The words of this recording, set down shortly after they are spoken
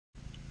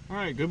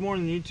Alright, good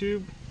morning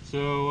YouTube.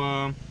 So, we're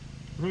going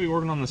to be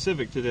working on the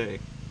Civic today.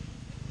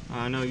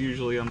 I know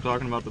usually I'm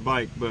talking about the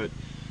bike, but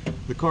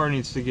the car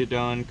needs to get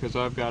done because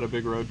I've got a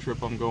big road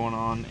trip I'm going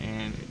on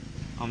and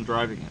I'm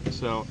driving it.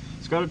 So,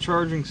 it's got a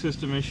charging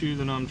system issue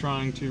that I'm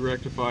trying to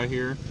rectify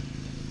here.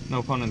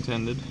 No pun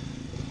intended.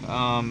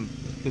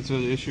 It's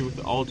an issue with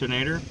the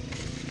alternator.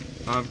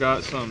 I've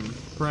got some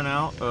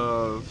printout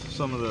of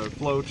some of the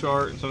flow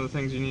chart and some of the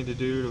things you need to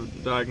do to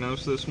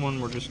diagnose this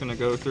one. We're just going to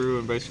go through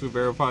and basically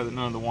verify that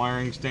none of the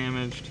wiring's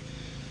damaged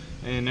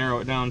and narrow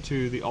it down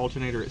to the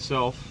alternator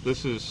itself.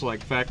 This is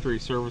like factory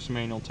service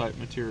manual type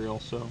material,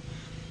 so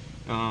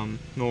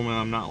normally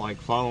I'm not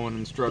like following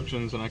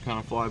instructions and I kind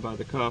of fly by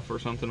the cuff or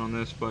something on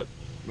this, but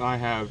I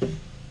have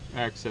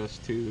access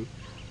to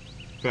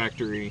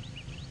factory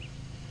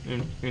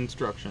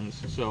instructions,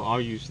 so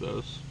I'll use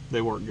those.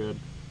 They work good.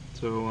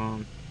 So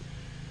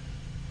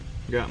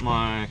got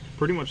my,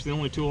 pretty much the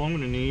only tool I'm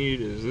going to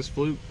need is this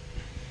flute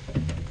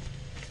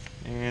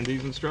and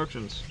these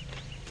instructions,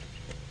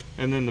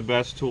 and then the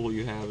best tool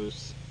you have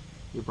is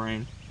your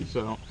brain.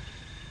 So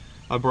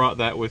I brought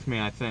that with me,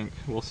 I think.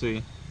 We'll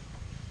see.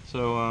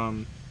 So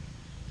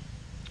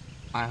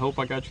I hope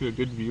I got you a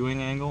good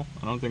viewing angle.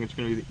 I don't think it's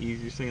going to be the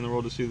easiest thing in the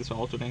world to see this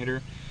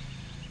alternator.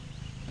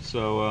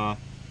 So I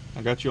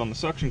got you on the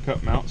suction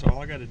cup mount, so all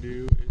I got to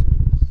do is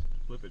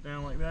flip it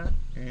down like that,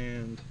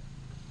 and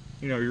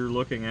you know, you're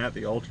looking at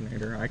the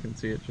alternator. I can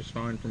see it just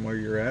fine from where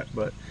you're at,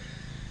 but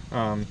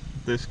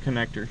this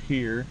connector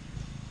here,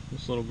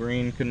 this little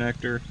green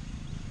connector,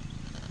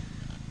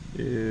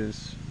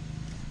 is,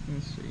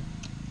 let's see,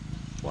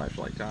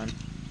 flashlight time.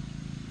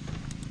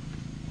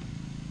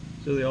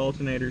 So the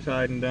alternator's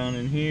hiding down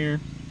in here,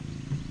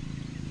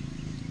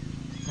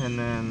 and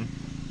then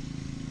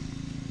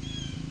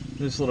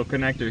this little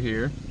connector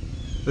here,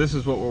 this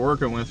is what we're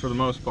working with for the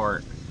most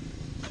part.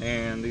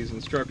 And these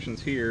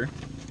instructions here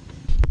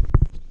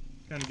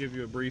kind of give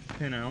you a brief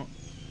pinout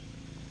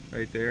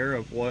right there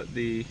of what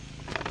the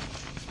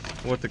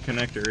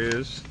connector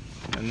is.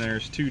 And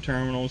there's two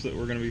terminals that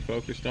we're going to be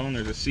focused on.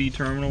 There's a C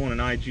terminal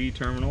and an IG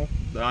terminal.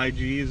 The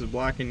IG is a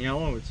black and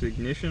yellow, it's the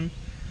ignition.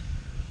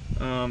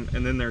 And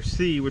then there's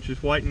C, which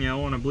is white and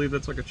yellow, and I believe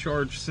that's like a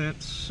charge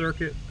sense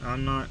circuit.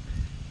 I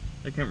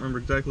can't remember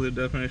exactly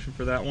the definition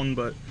for that one,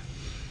 but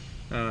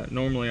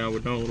normally I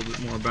would know a little bit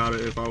more about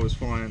it if I was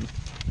flying,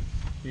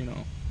 you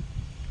know,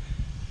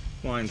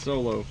 flying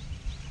solo.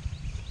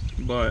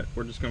 But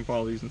we're just going to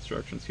follow these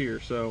instructions here.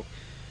 So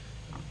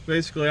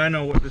basically I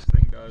know what this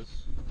thing does.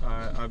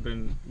 I've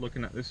been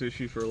looking at this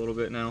issue for a little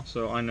bit now,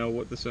 so I know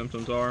what the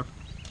symptoms are.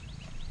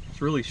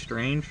 It's really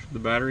strange. The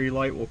battery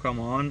light will come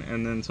on,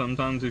 and then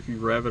sometimes if you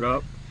rev it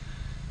up,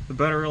 the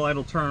battery light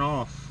will turn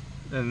off,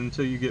 and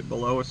until you get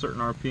below a certain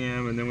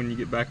RPM, and then when you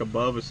get back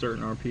above a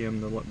certain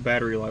RPM, the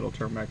battery light will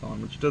turn back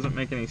on, which doesn't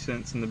make any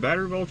sense. And the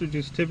battery voltage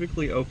is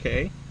typically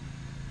okay.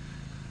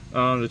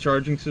 The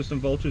charging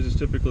system voltage is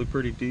typically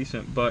pretty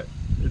decent, but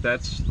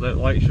that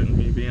light shouldn't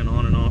be being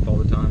on and off all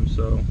the time.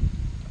 So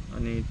I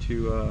need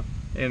to,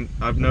 and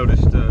I've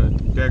noticed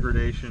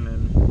degradation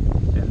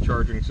in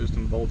charging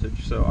system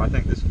voltage. So I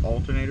think this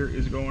alternator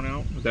is going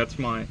out. That's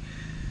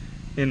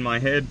in my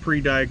head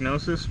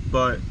pre-diagnosis,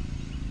 but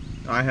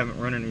I haven't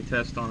run any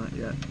tests on it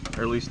yet,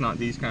 or at least not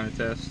these kind of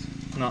tests,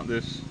 not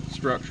this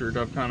structured.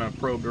 I've kind of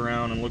probed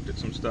around and looked at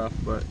some stuff,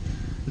 but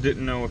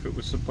didn't know if it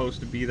was supposed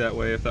to be that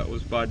way, if that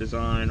was by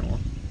design or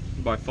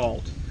by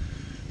fault.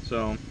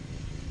 So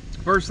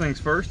first things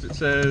first, it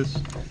says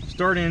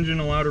start engine,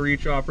 allow to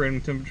reach operating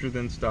temperature,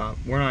 then stop.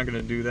 We're not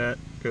going to do that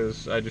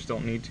because I just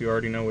don't need to. I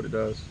already know what it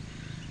does.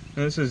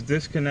 And this says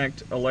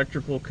disconnect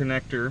electrical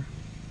connector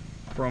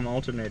from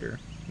alternator.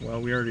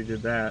 Well, we already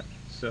did that,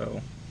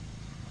 so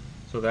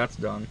that's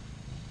done.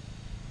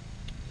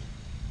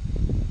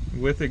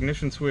 With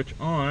ignition switch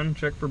on,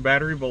 check for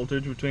battery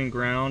voltage between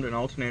ground and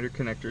alternator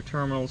connector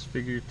terminals,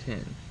 figure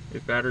 10.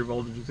 If battery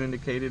voltage is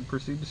indicated,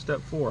 proceed to step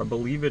 4. I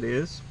believe it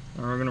is,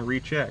 and we're going to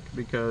recheck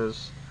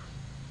because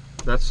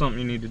that's something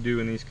you need to do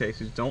in these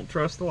cases. Don't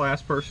trust the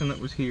last person that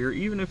was here,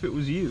 even if it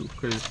was you,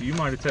 because you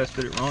might have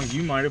tested it wrong.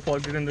 You might have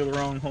plugged it into the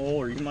wrong hole,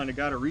 or you might have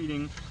got a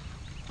reading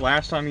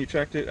last time you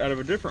checked it out of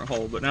a different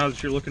hole. But now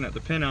that you're looking at the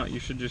pinout, you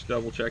should just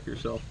double check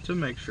yourself to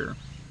make sure.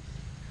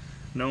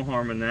 No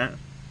harm in that.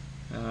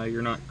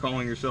 You're not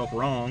calling yourself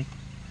wrong,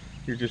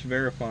 you're just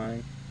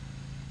verifying.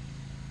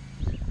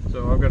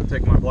 So I've got to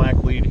take my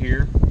black lead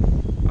here.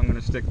 I'm going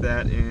to stick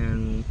that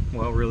in,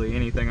 well, really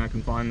anything I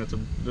can find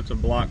that's a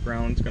block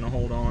ground. It's going to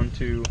hold on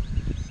to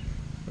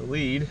the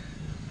lead,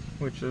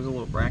 which there's a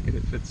little bracket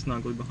it fits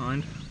snugly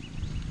behind.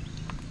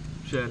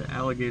 Should add an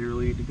alligator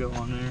lead to go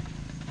on there.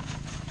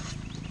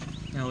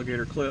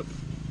 Alligator clip.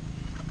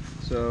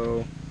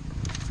 So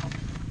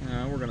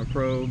we're going to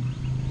probe.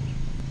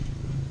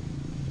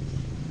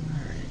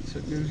 So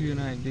it gives you an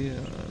idea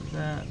of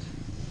that.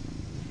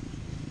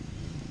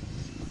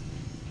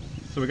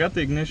 So we got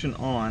the ignition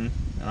on,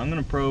 and I'm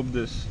going to probe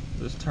this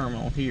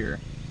terminal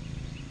here.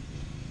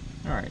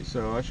 Alright,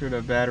 so I should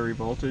have battery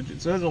voltage.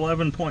 It says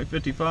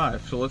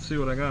 11.55, so let's see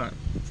what I got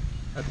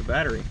at the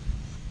battery.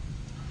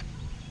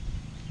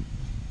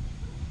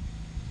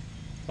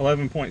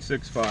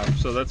 11.65,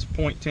 so that's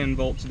 0.10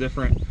 volts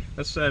different.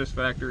 That's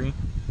satisfactory.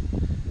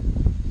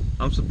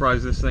 I'm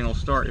surprised this thing will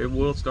start. It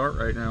will start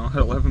right now at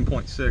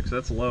 11.6.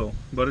 That's low,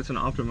 but it's an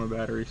Optima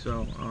battery,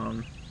 so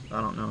I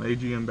don't know.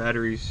 AGM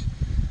batteries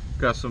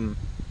got some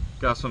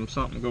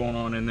something going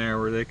on in there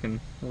where they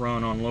can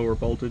run on lower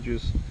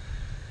voltages.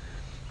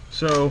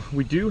 So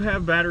we do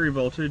have battery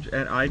voltage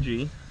at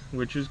IG,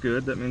 which is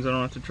good. That means I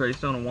don't have to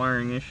trace down a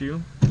wiring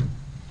issue.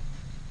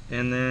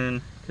 And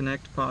then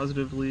connect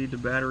positive lead to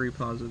battery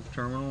positive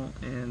terminal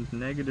and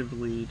negative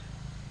lead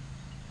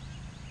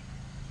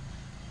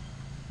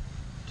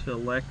to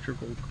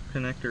electrical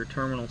connector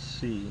terminal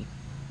C.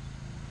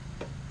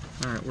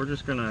 Alright, we're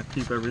just gonna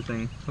keep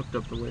everything hooked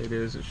up the way it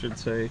is. It should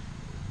say,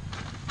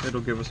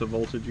 it'll give us a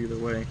voltage either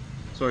way.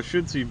 So I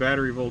should see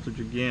battery voltage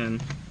again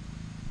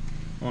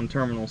on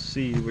terminal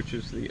C, which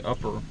is the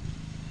upper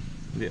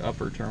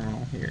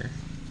terminal here.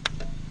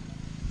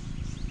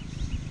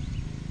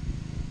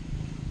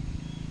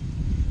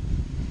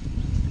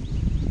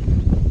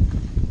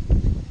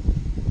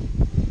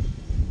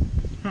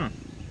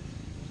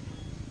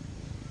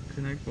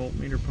 Connect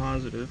voltmeter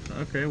positive.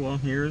 Okay, well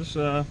here's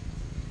a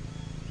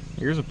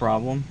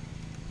problem.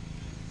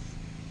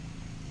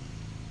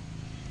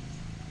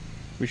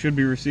 We should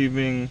be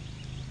getting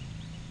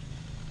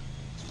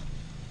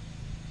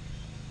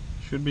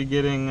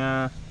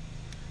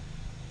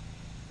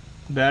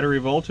battery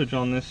voltage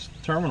on this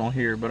terminal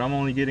here, but I'm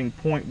only getting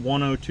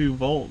 0.102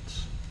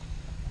 volts.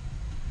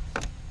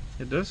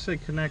 It does say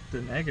connect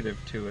the negative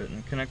to it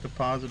and connect the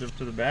positive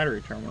to the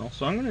battery terminal,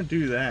 so I'm going to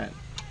do that.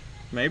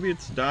 Maybe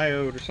it's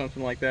diode or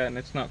something like that and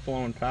it's not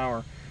flowing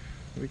power.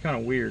 It'd be kind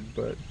of weird,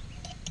 but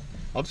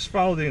I'll just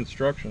follow the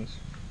instructions.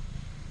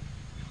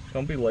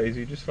 Don't be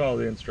lazy, just follow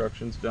the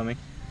instructions, dummy.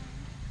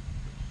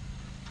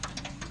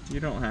 You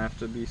don't have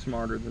to be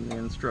smarter than the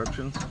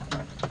instructions.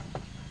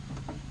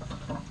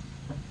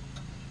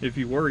 If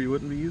you were, you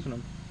wouldn't be using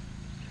them.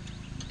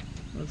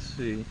 Let's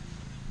see.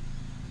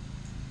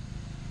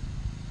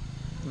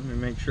 Let me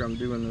make sure I'm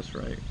doing this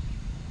right.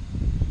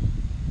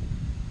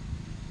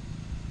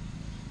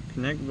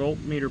 Connect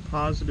voltmeter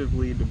positive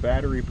lead to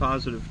battery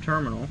positive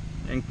terminal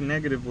and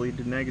negative lead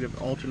to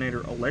negative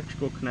alternator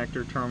electrical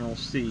connector terminal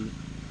C.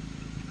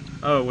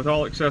 Oh, with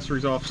all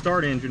accessories off,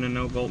 start engine and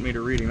no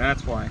voltmeter reading.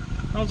 That's why.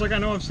 I was like, I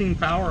know I've seen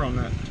power on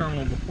that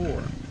terminal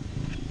before.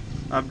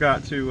 I've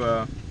got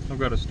to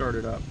start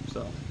it up.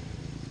 So.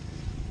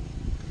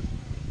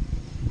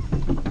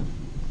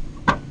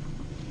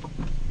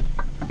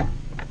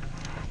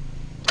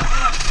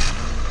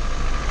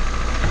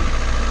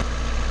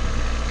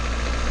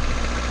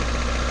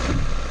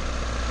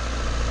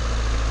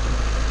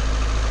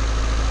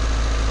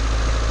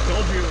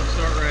 Told you it would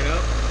start right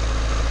up.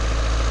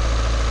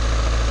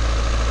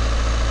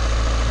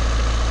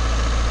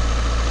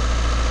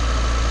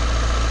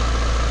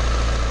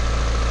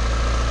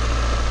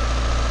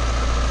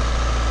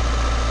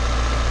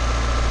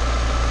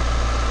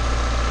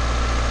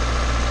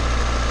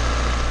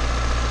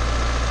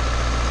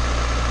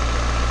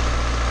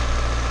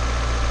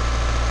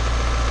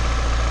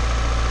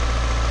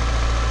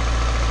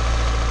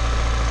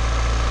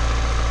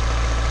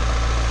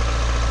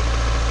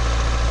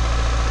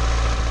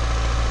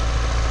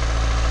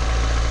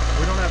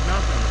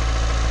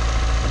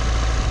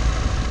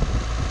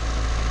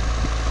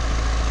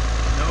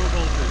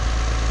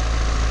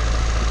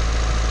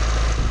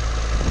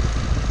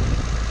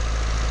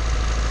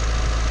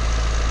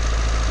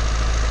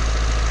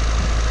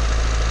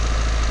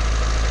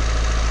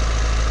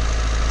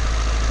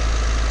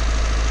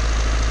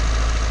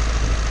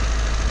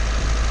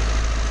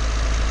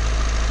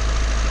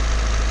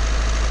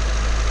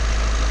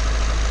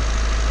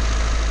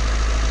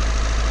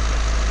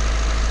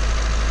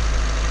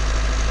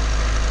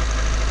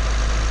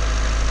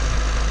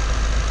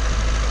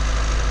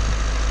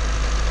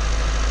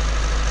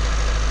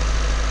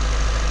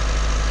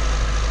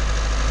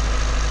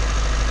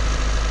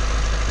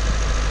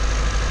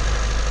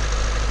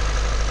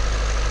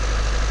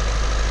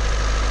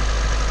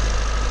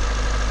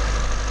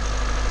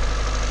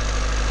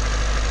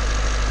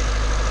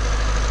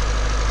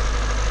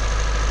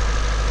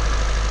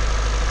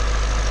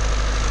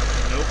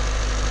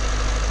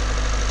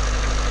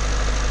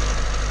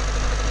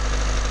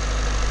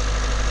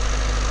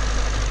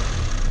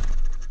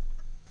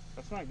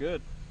 Not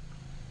good.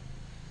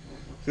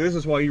 So this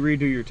is why you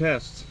redo your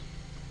tests,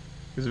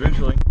 because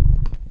eventually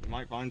you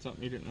might find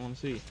something you didn't want to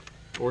see,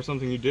 or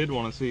something you did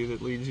want to see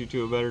that leads you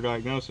to a better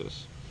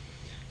diagnosis.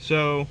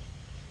 So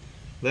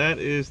that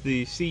is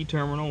the C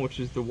terminal, which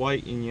is the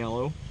white and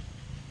yellow.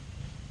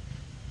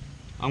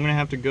 I'm gonna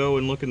have to go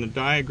and look in the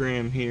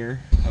diagram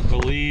here. I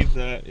believe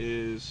that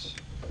is,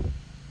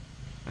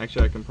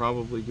 actually I can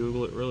probably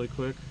Google it really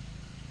quick.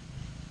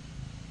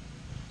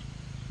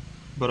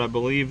 But I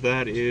believe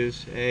that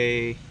is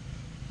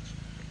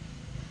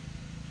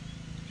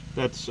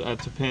that's a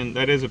pin.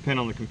 That is a pin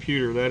on the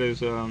computer. That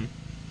is, as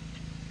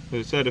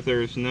I said, if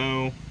there is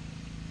no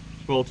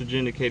voltage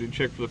indicated,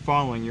 check for the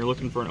following. You're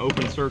looking for an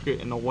open circuit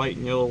in the white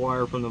and yellow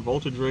wire from the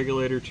voltage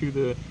regulator to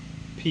the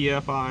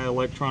PFI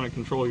electronic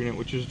control unit,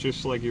 which is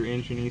just like your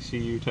engine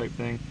ECU type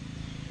thing.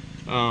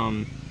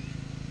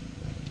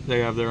 They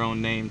have their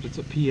own names. It's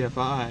a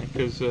PFI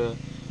because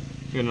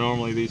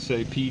normally they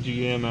say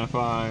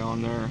PGM-FI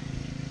on their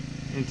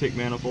intake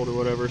manifold or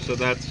whatever. So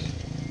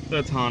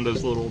that's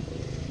Honda's little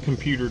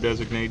computer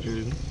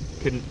designation.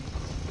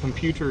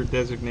 Computer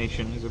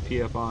designation is a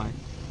PFI.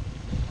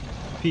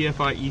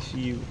 PFI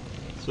ECU.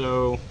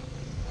 So,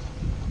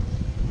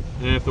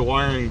 and if the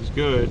wiring's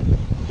good,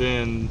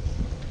 then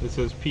it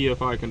says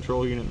PFI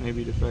control unit may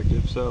be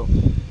defective. So,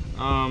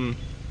 I'm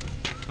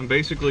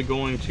basically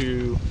going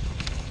to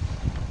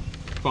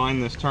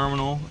find this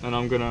terminal, and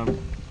I'm gonna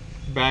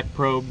back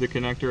probe the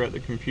connector at the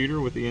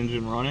computer with the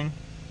engine running,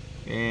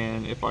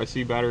 and if I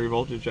see battery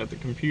voltage at the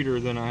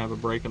computer, then I have a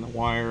break in the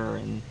wire,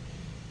 and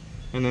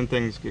then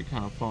things get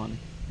kind of fun.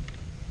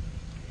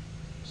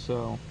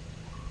 So,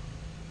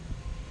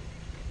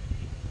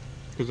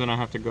 because then I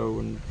have to go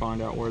and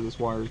find out where this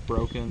wire is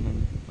broken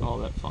and all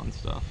that fun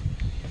stuff.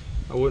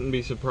 I wouldn't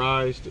be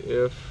surprised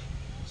if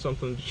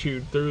something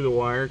chewed through the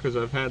wire, because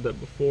I've had that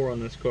before on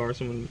this car.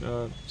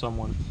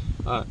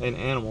 An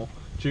animal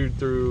chewed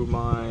through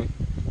my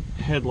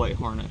headlight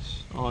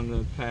harness on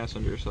the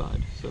passenger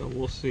side. So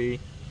we'll see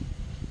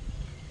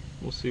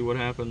what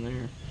happened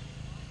there.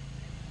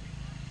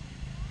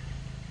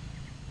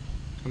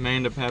 I may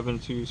end up having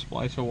to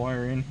splice a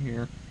wire in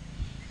here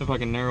if I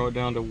can narrow it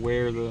down to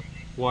where the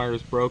wire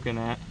is broken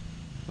at,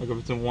 like if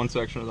it's in one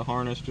section of the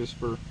harness, just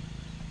for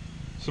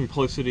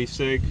simplicity's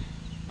sake.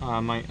 I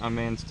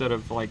may, instead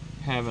of like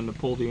having to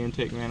pull the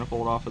intake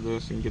manifold off of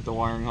this and get the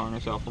wiring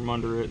harness out from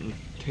under it and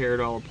tear it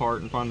all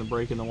apart and find the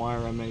break in the wire,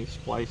 I may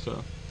splice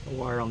a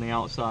wire on the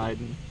outside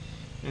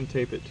and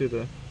tape it to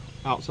the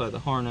outside of the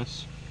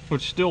harness,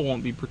 which still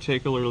won't be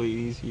particularly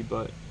easy,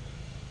 but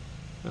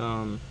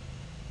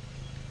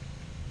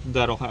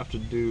that'll have to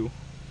do.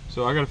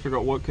 So I gotta figure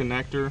out what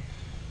connector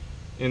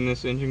in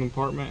this engine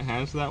compartment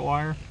has that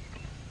wire.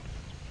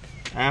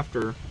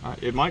 After,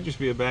 it might just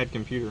be a bad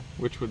computer,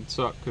 which would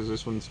suck because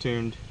this one's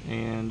tuned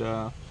and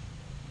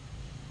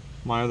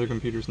my other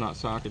computer's not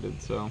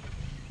socketed, so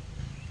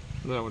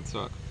that would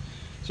suck.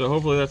 So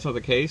hopefully that's not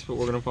the case, but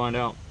we're gonna find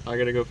out. I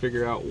gotta go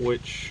figure out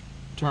which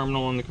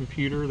terminal on the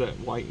computer that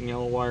white and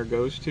yellow wire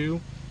goes to,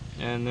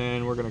 and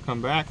then we're gonna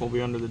come back. We'll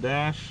be under the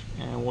dash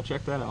and we'll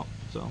check that out.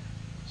 So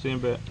see you in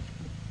a bit.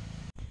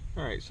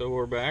 Alright, so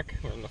we're back.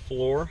 We're on the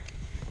floor.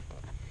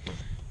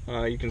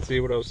 You can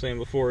see what I was saying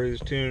before is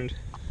tuned.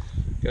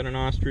 Got an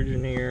ostrich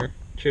in here,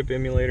 chip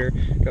emulator,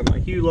 got my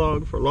Hue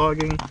log for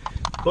logging,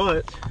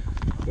 but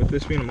with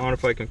this being a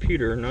modified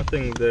computer,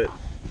 nothing that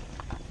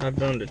I've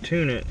done to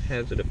tune it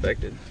has it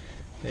affected.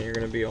 And you're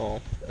going to be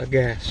all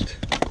aghast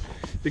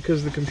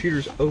because the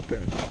computer's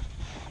open,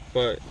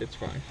 but it's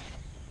fine.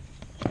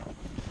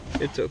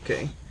 It's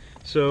okay.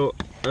 So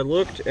I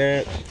looked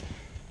at,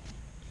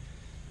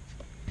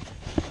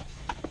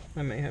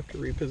 I may have to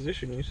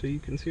reposition you so you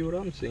can see what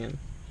I'm seeing.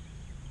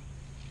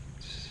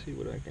 Let's see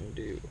what I can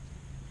do.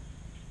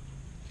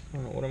 I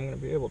don't know what I'm going to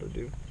be able to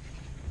do.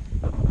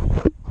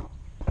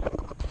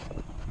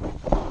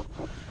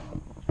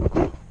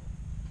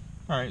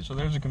 Alright, so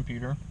there's a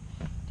computer.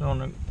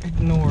 Don't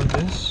ignore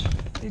this.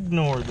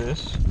 Ignore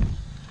this.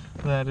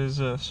 That is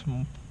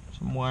some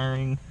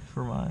wiring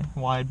for my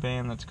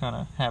wideband that's kind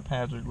of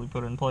haphazardly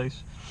put in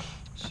place.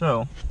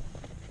 So,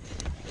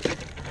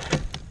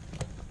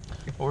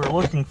 what we're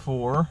looking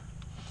for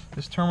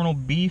is terminal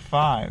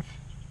B5.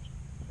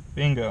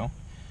 Bingo.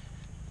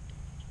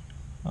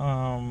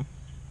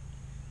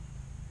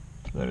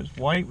 That is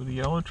white with a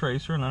yellow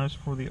tracer, and that is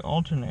for the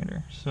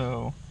alternator.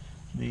 So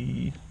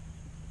I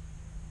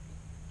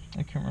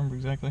can't remember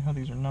exactly how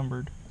these are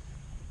numbered,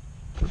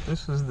 but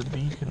this is the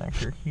B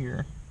connector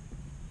here.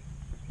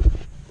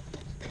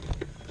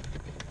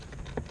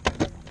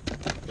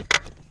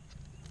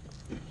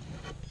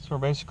 So we're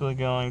basically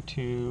going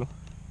to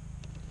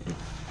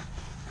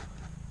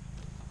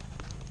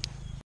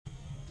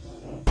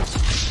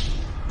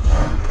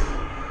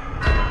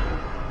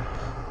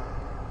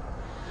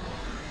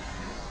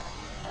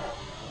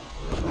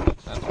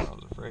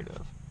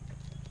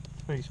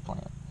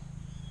faceplant.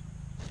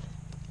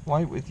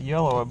 White with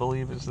yellow, I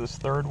believe, is this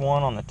third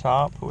one on the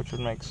top, which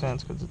would make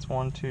sense because it's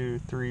 1, 2,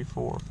 3,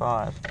 4,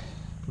 5.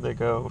 They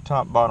go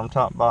top, bottom,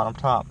 top, bottom,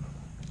 top.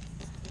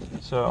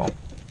 So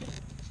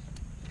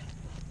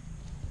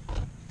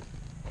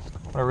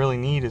what I really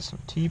need is some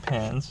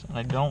T-pins, and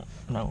I don't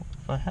know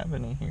if I have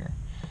any here.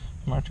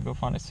 I might have to go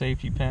find a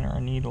safety pin or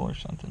a needle or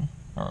something,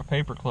 or a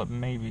paper clip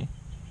maybe.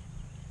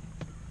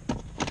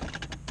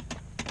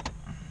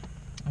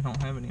 I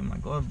don't have any in my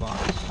glove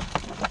box.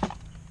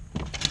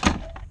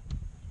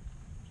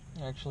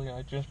 Actually,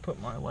 I just put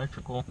my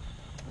electrical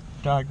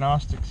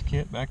diagnostics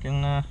kit back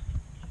in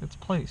its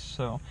place,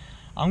 so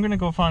I'm gonna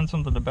go find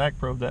something to back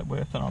probe that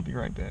with, and I'll be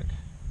right back.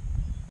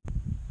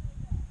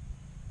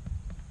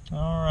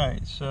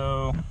 Alright,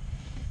 so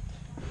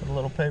put a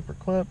little paper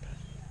clip,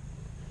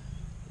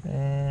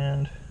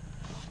 and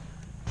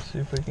see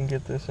if we can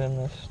get this in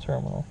this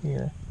terminal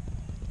here.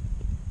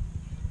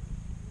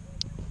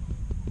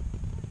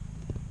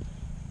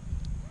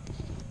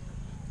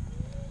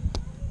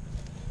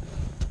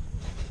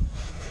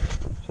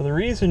 So the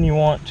reason you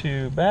want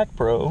to back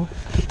probe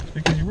is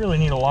because you really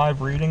need a live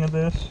reading of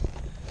this.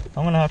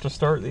 I'm going to have to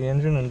start the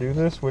engine and do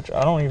this, which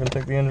I don't even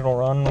think the engine will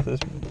run with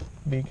this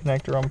B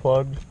connector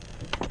unplugged.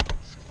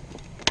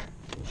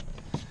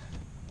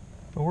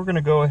 But we're going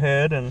to go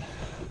ahead and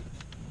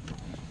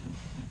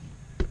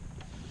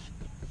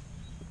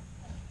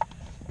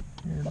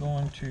we're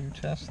going to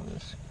test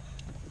this.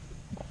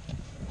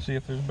 See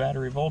if there's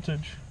battery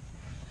voltage.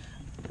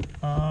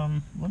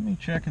 Let me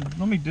check and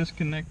let me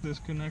disconnect this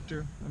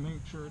connector and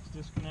make sure it's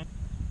disconnected.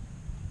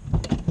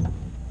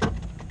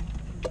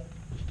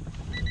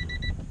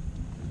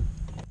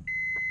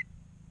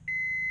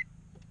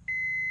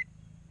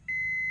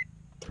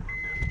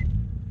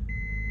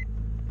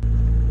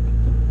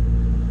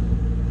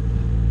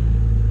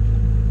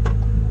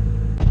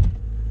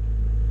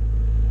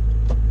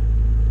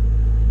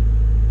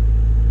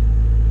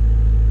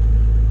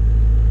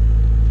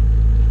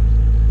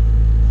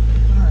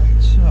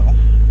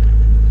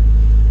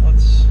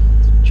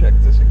 Check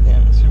this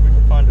again, see if we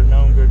can find a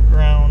known good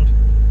ground,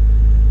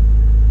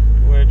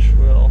 which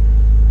will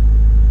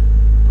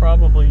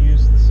probably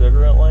use the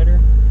cigarette lighter.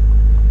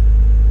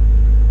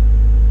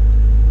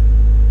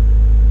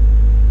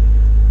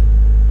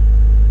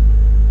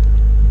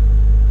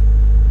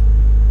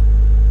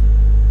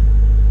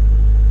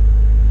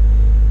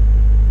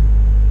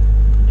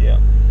 Yeah.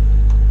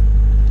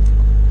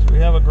 So we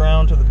have a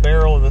ground to the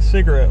barrel of the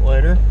cigarette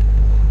lighter.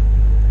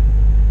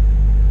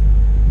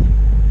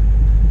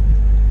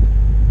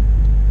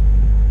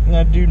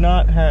 I do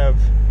not have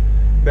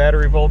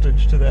battery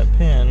voltage to that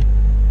pin.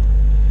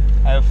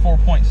 I have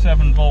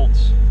 4.7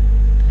 volts.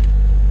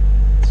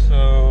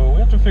 So we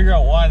have to figure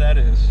out why that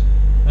is.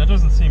 That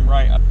doesn't seem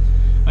right.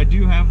 I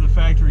do have the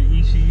factory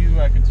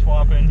ECU I could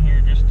swap in here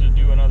just to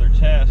do another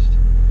test.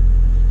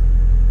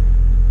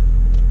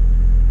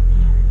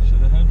 So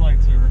the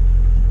headlights are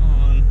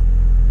on.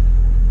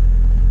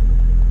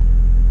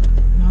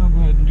 I'll go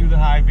ahead and do the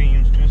high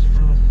beams just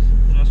for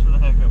the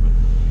heck of it.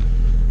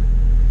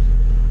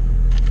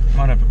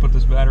 Might have to put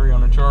this battery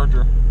on a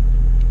charger.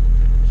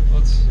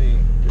 Let's see,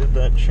 did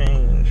that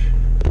change?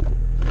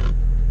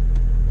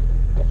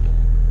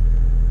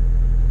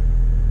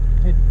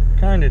 It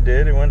kind of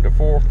did. It went to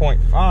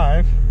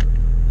 4.5.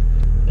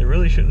 It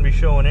really shouldn't be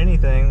showing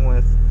anything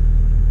with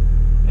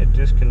it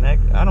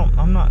disconnect.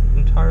 I'm not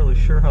entirely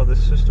sure how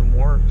this system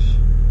works,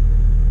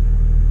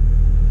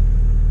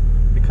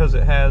 because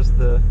it has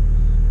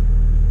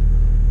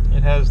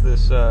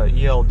this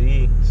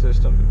ELD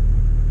system.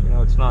 You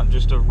know, it's not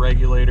just a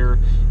regulator,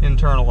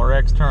 internal or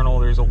external.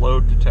 There's a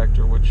load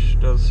detector, which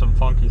does some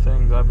funky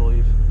things, I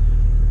believe.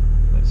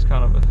 It's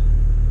kind of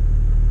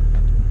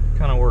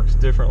works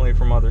differently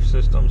from other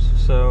systems.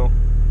 So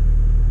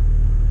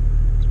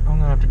I'm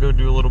gonna have to go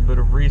do a little bit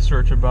of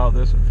research about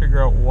this and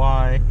figure out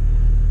why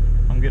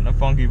I'm getting a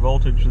funky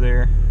voltage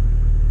there,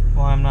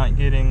 why I'm not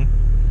getting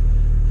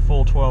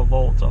full 12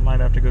 volts. I might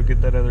have to go get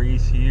that other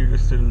ECU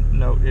just to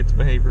note its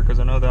behavior, because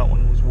I know that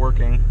one was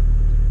working.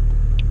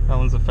 That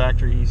one's a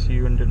factory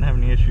ECU and didn't have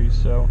any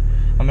issues, so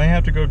I may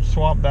have to go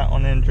swap that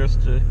one in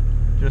just to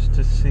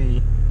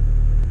see.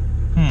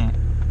 I'm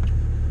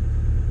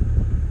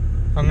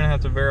gonna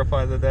have to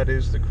verify that that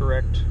is the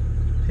correct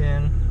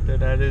pin,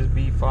 that is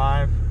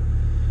B5.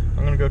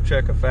 I'm gonna go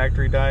check a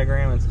factory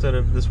diagram instead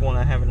of this one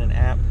I have in an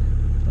app.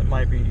 That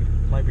might be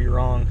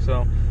wrong,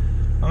 so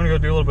I'm gonna go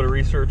do a little bit of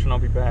research and I'll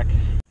be back.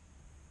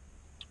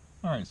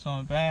 All right, so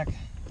I'm back.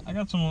 I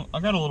got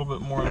a little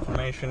bit more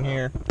information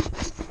here.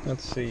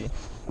 Let's see.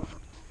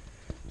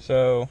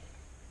 So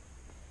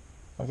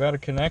I've got a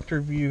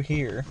connector view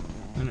here,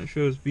 and it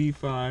shows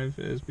B5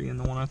 as being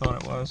the one I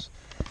thought it was.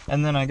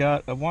 And then I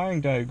got a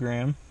wiring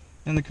diagram,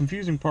 and the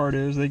confusing part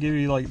is they give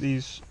you like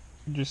these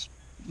just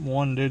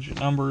one-digit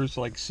numbers,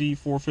 like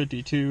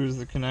C452 is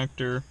the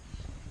connector,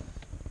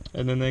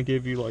 and then they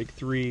give you like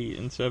 3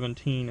 and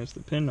 17 as the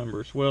pin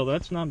numbers. Well,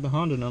 that's not the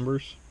Honda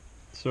numbers,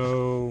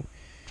 so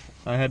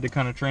I had to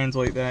kind of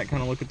translate that,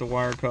 kind of look at the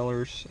wire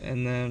colors,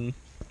 and then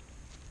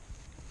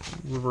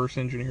reverse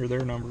engineer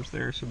their numbers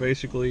there. So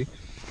basically,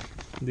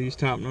 these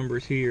top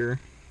numbers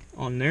here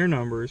on their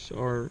numbers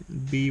are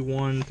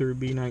B1 through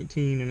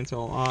B19, and it's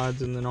all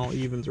odds, and then all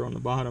evens are on the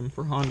bottom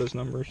for Honda's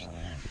numbers.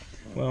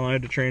 Well, I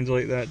had to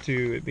translate that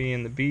to it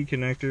being the B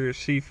connector is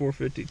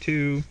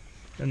C452,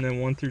 and then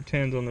 1 through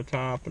 10's on the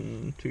top,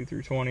 and 2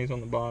 through 20's on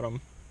the bottom.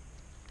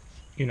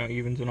 You know,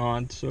 evens and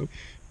odds. So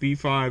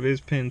B5 is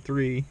pin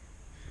 3.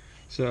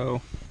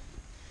 So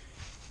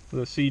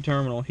the C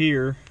terminal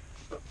here,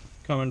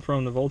 coming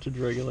from the voltage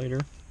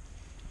regulator,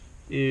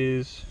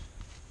 is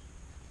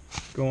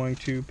going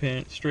to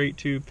pin straight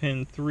to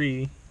pin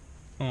 3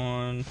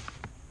 on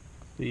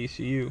the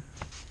ECU.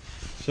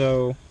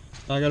 So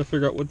I got to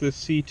figure out what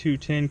this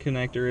C210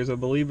 connector is. I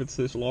believe it's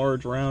this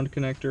large round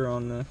connector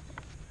on the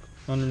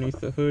underneath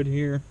the hood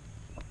here.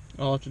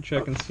 I'll have to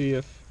check and see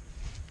if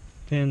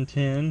pin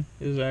 10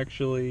 is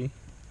actually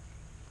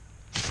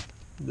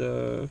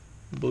the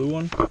blue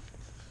one.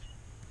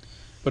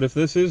 But if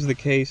this is the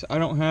case, I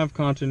don't have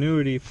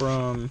continuity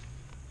from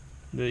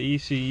the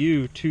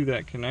ECU to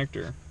that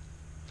connector.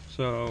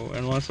 So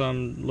unless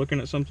I'm looking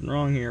at something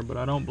wrong here, but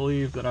I don't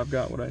believe that I've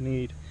got what I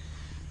need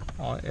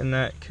in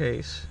that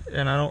case.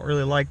 And I don't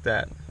really like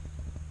that,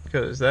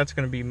 because that's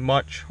going to be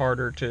much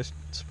harder to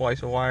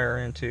splice a wire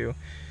into,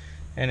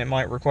 and it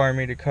might require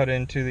me to cut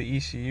into the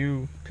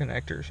ECU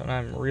connectors, and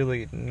I'm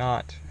really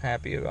not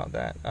happy about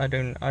that. I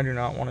do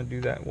not want to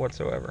do that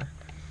whatsoever.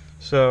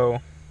 So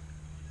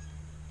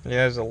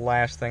yeah, that's the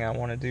last thing I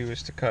want to do,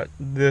 is to cut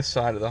this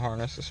side of the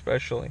harness,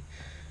 especially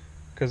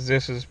because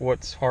this is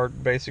what's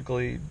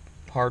basically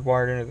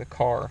hardwired into the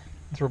car.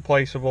 It's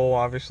replaceable,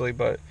 obviously,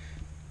 but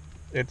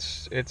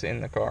it's in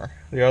the car.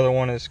 The other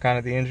one is kind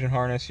of the engine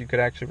harness. You could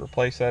actually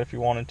replace that if you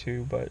wanted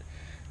to, but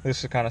this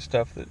is the kind of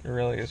stuff that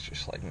really is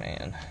just like,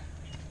 man,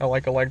 I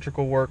like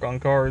electrical work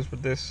on cars,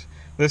 but this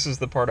is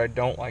the part I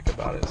don't like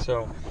about it.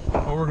 So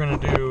what we're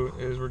gonna do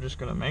is we're just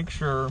gonna make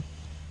sure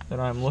that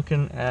I'm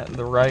looking at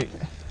the right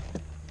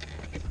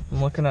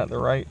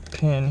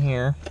pin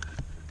here,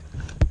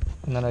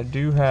 and that I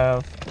do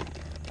have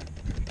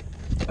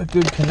a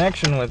good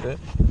connection with it,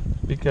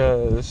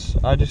 because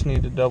I just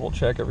need to double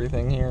check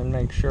everything here and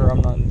make sure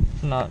I'm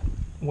not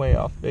way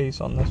off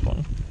base on this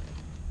one.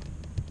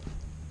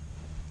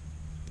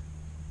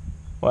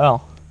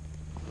 Well,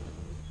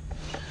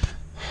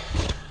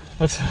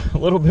 that's a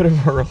little bit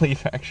of a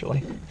relief,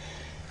 actually.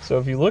 So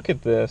if you look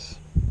at this,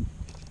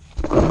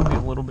 it's going to be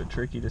a little bit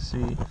tricky to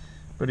see,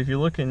 but if you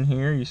look in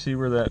here, you see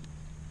where that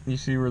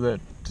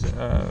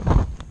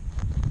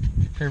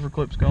paper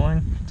clip's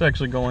going. It's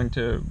actually going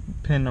to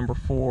pin number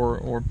 4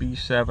 or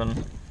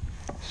B7.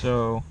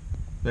 So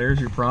there's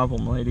your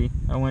problem, lady.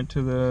 I went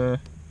to the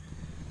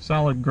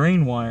solid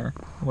green wire,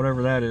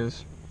 whatever that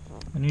is.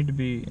 I need to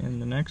be in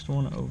the next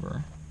one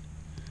over.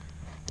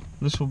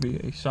 This will be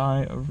a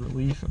sigh of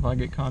relief if I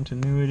get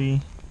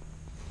continuity.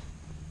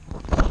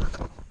 I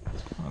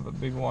have a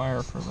big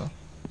wire for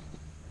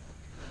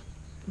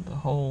the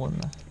hole in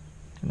the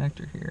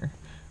connector here.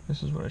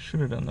 This is what I should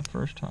have done the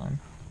first time.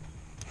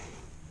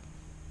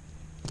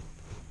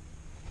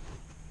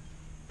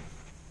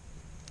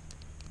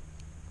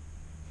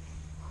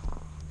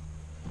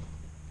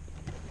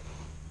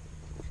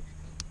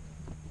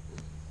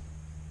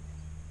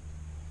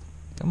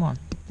 Come on,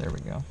 there we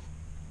go.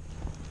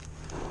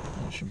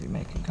 It should be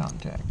making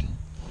contact.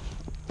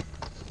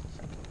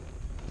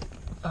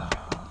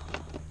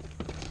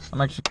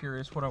 I'm actually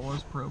curious what I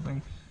was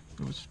probing.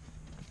 It was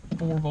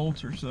 4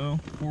 volts or so,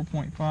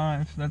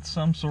 4.5. That's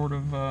some sort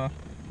of, I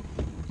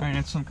mean,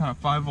 it's some kind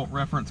of 5-volt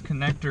reference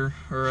connector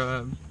or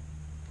a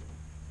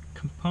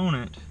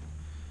component.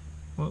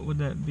 What would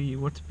that be?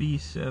 What's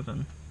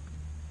B7?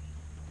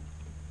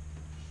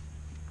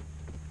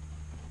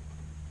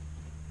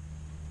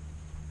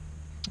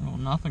 Well,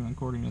 nothing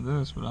according to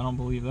this, but I don't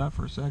believe that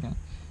for a second.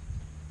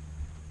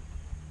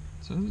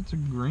 It says it's a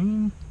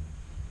green.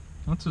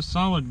 What's a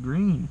solid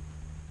green?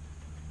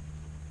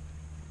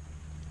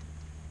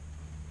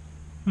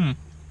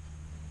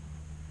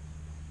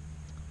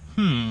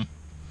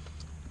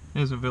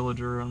 As a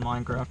villager in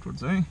Minecraft would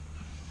say.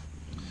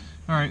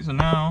 Alright, so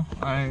now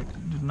I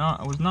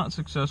was not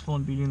successful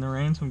in beating the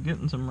rain, so I'm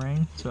getting some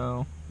rain.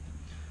 So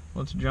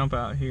let's jump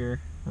out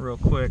here real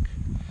quick,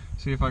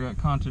 see if I got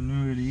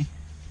continuity.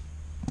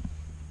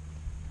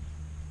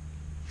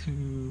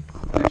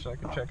 Actually, I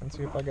can check and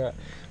see if I got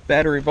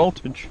battery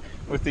voltage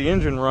with the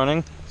engine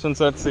running, since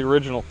that's the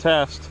original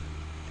test.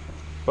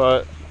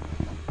 But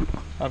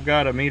I've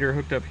got a meter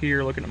hooked up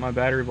here looking at my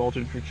battery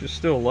voltage, which is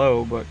still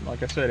low, but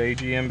like I said,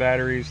 AGM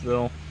batteries,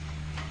 they'll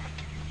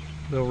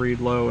read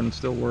low and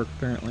still work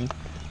apparently.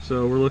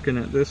 So we're looking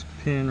at this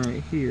pin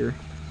right here,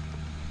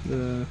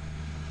 the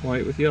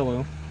white with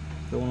yellow,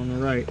 the one on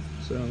the right.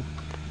 So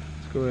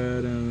let's go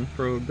ahead and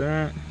probe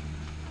that.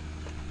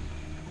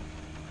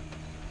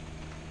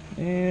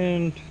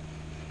 And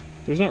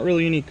there's not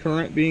really any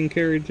current being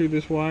carried through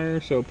this wire,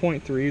 so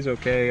 0.3 is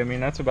okay. I mean,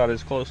 that's about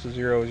as close to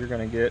 0 as you're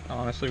going to get,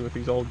 honestly, with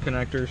these old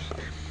connectors.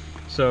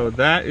 So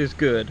that is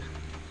good.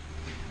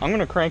 I'm going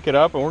to crank it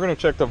up, and we're going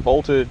to check the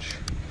voltage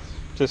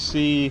to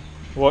see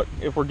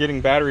if we're getting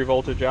battery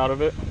voltage out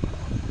of it,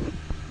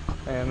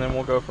 and then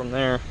we'll go from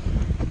there.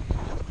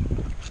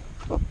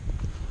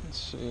 Let's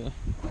see.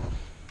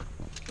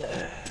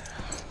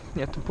 You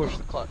have to push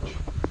the clutch.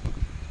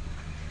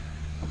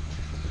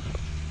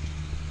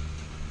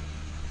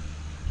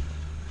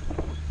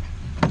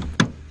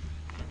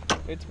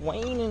 It's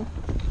waning.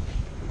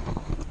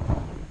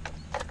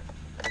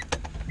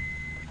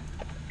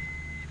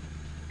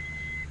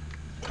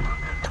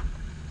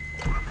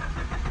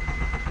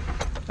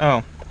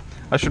 Oh,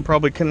 I should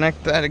probably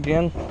connect that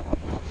again.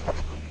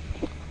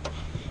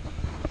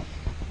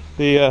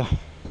 The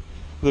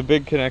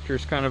big connector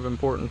is kind of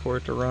important for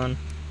it to run.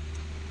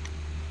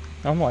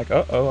 I'm like,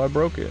 uh-oh, I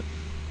broke it.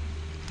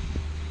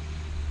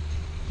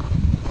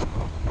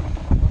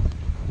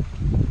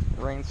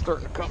 Rain's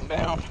starting to come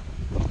down.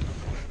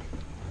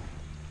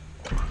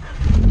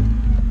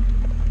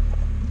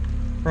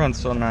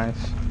 Runs so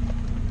nice.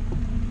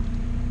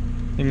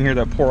 You can hear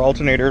that poor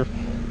alternator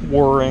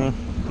whirring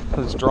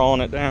as it's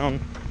drawing it down.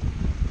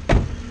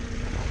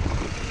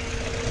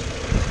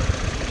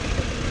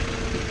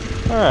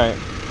 Alright.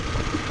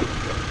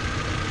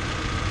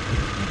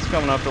 It's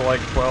coming up to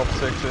like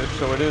 12.6-ish,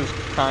 so it is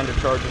kind of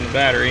charging the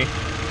battery.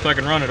 So I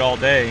can run it all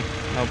day,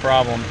 no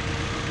problem.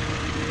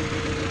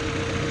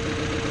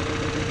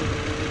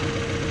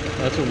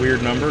 That's a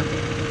weird number.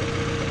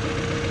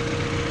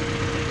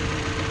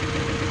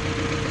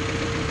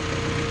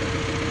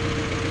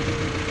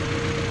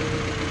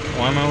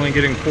 Well, I'm only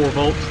getting 4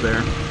 volts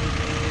there.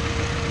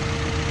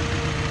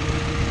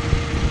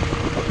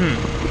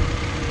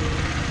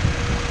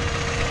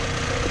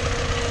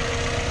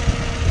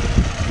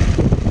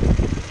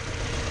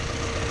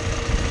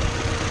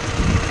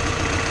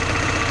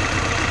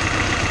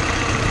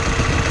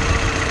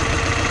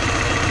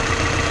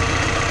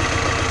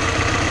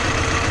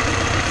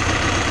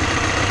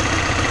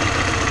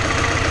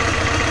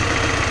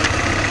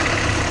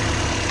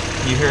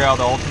 You hear how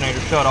the alternator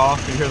shut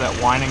off? You hear that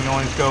whining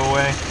noise go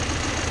away?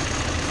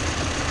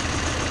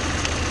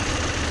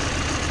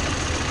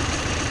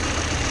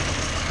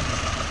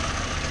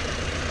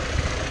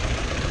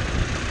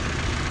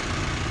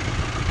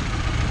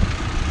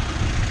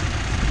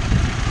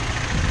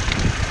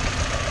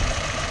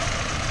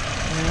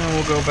 And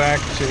we'll go back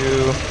to,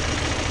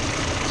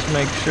 let's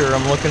make sure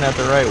I'm looking at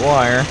the right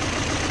wire.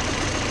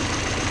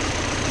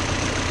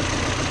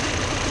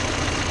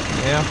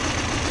 Yeah.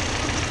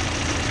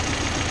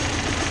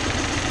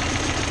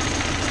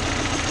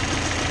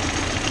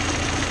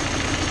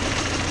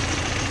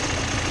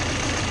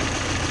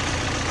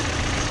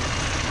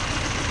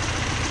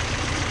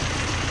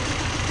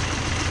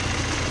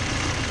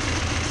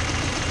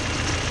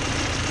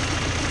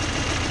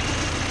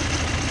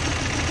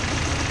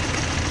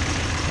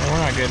 We're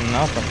not getting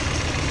nothing.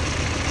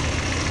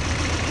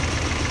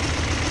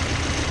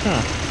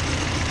 Huh.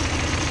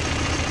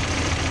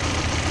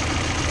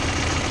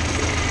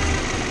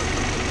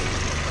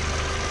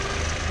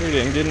 We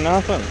didn't get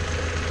nothing.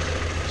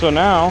 So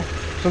now,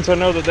 since I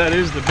know that that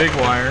is the big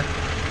wire,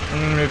 I'm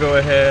going to go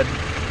ahead,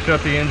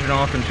 shut the engine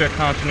off and check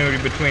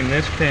continuity between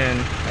this pin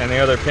and the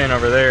other pin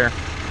over there.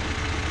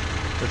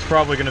 It's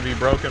probably going to be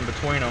broken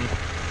between them,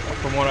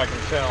 from what I can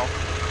tell.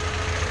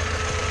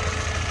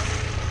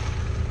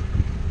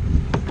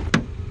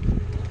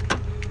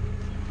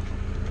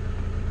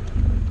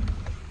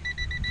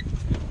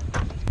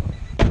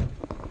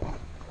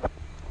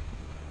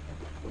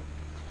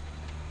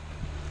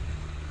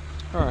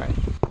 All right.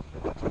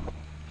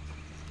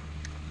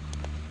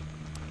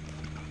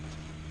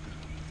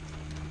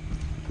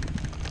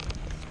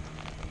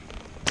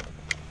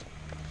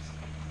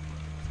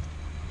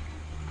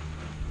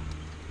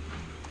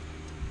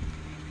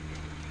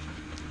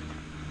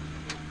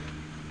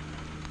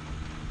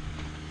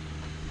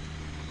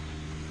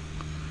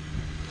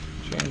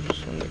 Change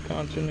this one to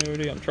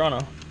continuity. I'm trying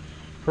to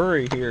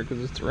hurry here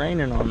because it's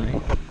raining on me.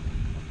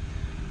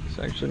 It's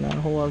actually not a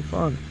whole lot of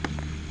fun.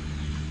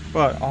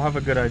 But I'll have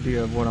a good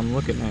idea of what I'm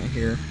looking at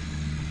here.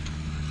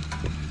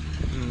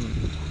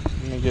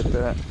 Let me get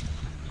that.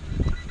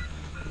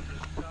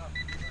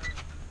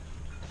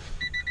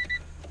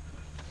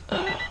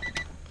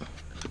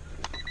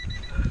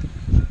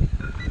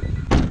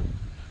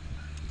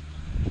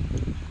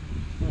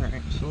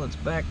 Alright, so let's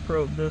back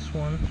probe this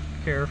one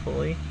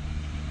carefully.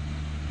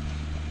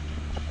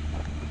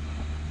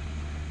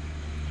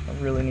 I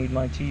really need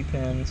my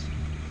T-pins.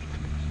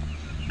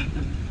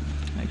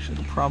 Actually,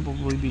 it'll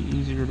probably be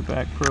easier to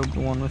back probe the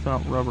one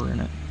without rubber in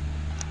it.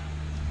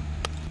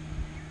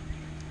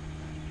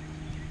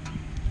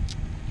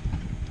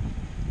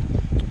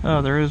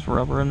 Oh, there is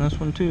rubber in this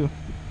one too.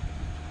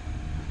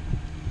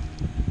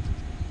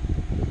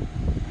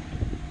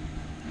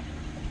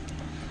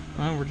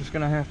 Well, we're just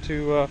gonna have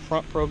to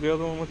front probe the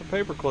other one with a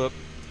paper clip.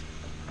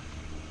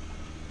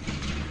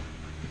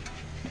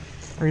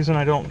 The reason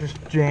I don't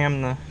just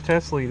jam the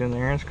test lead in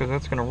there is because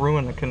that's gonna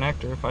ruin the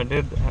connector if I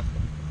did that.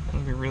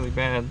 That'd be really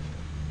bad.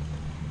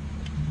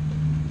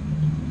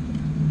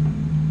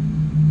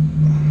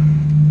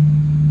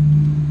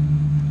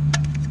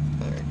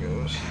 There it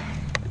goes. He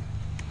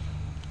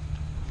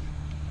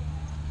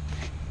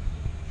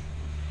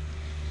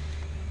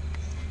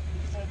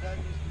said that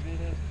used to be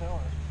his car.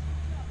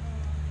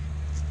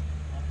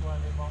 That's why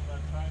they bought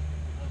that tractor,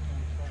 because that's what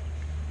he said.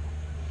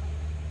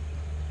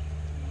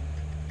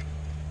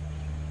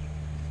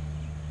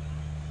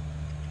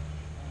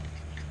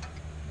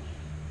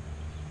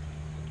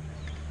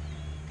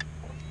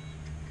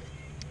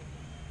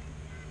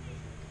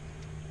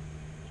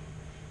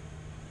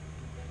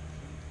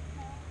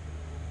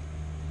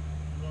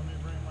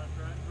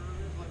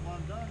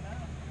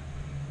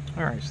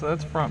 Alright, so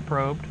that's front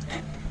probed.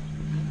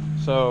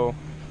 So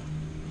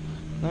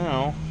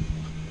now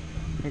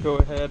I'm going to go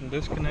ahead and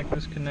disconnect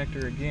this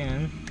connector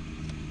again.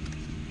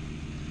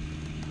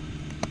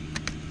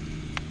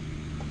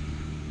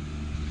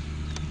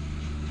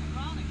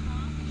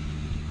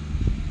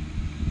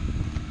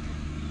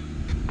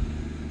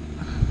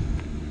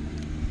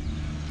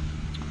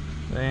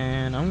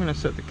 Then I'm going to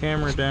set the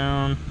camera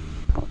down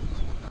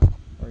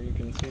where you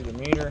can see the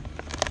meter.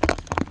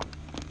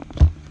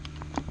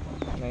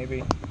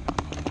 Maybe.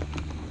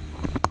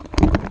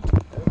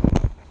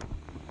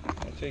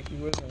 take you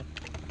with me.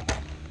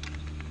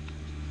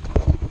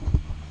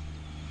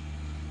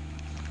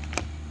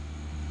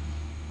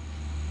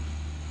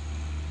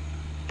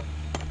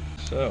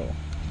 So,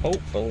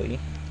 hopefully,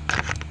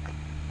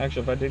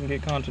 actually if I didn't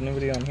get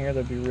continuity on here,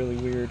 that'd be really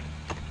weird.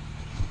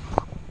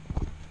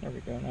 There we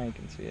go, now you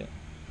can see it.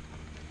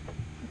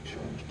 Make sure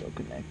I'm still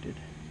connected.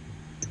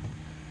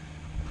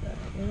 That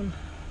one.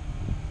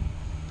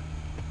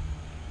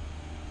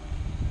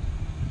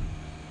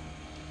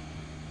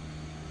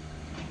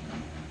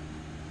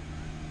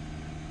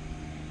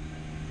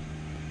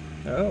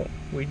 Oh,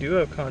 we do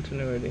have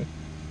continuity.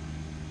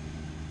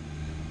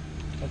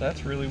 Well,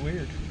 that's really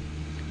weird.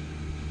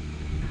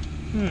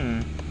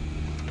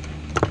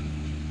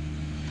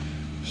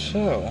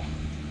 So,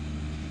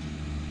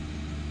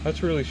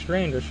 that's really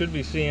strange. I should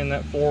be seeing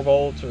that 4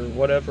 volts or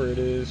whatever it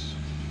is.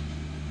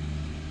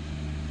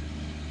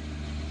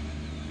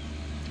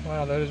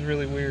 Wow, that is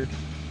really weird.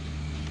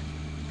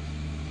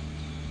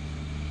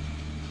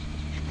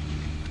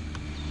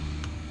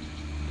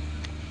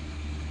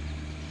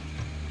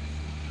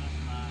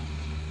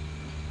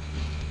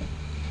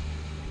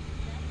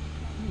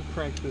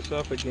 Crank this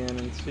up again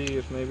and see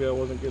if maybe I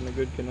wasn't getting a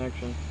good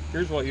connection.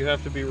 Here's what you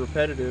have to be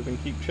repetitive and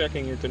keep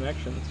checking your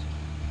connections,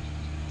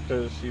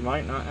 because you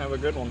might not have a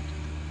good one.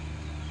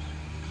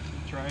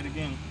 Try it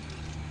again.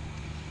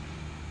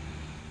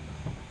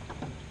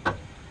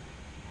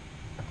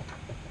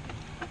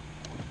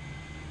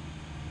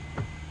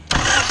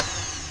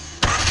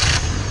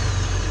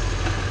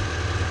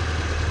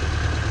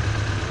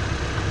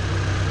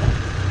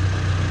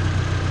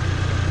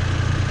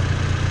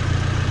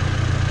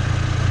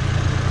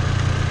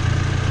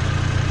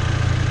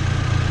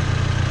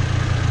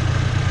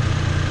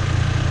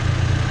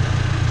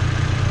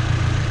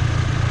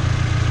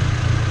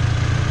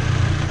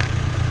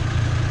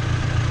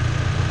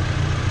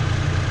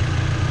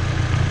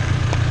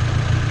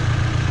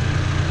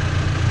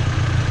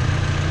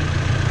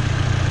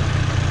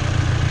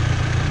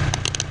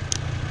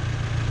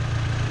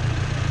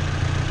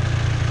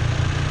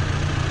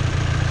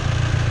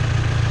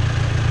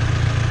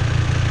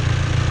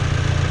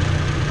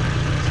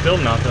 Still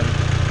nothing.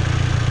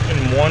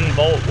 And 1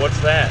 volt, what's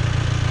that?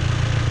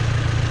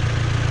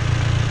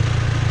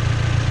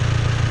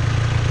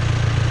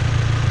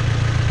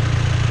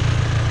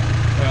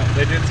 Well,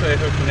 they did say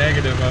hook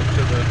negative up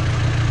to the...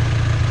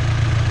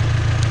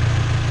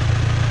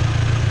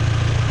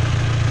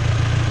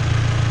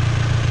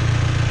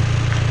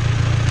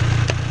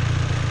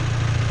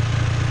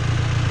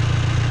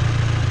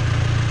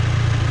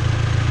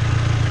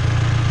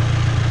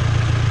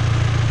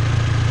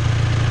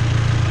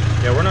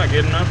 Yeah, we're not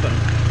getting nothing.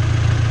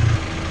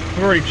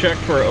 I've already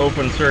checked for an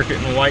open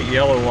circuit and white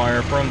yellow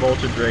wire from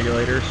voltage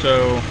regulator,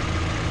 so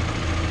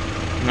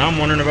now I'm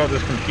wondering about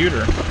this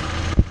computer.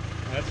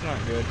 That's not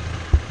good.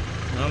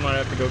 Now I might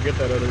have to go get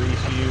that other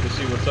ECU to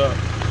see what's up.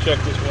 Check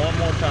this one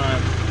more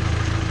time.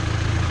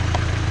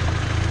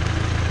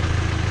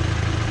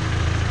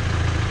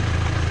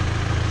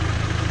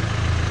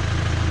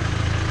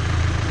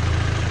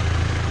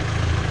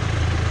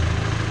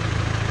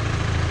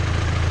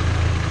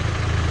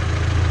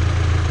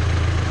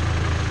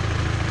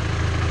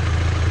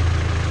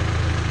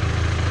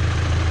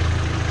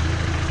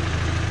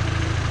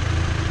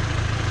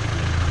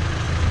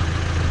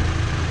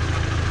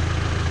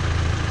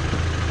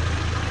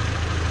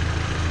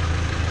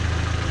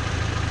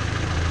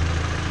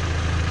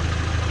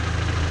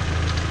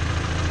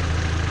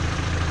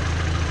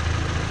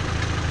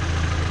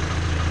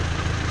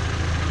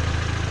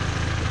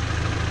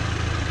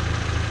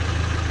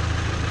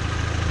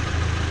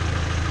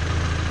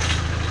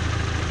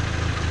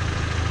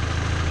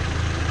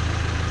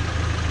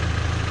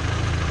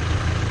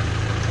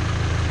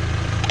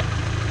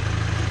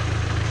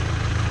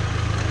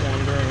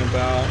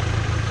 About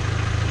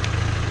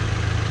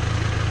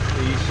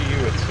the ECU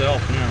itself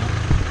now.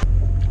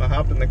 I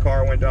hopped in the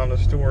car, went down to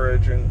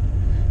storage, and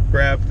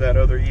grabbed that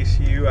other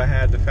ECU. I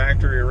had the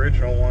factory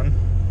original one,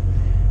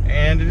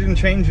 and it didn't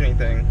change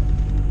anything.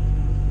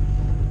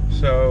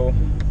 So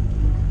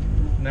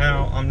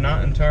now I'm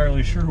not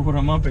entirely sure what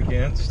I'm up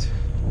against.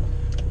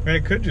 I mean,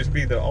 it could just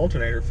be the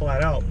alternator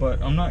flat out, but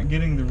I'm not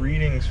getting the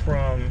readings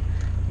from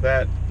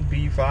that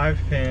B5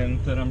 pin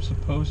that I'm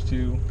supposed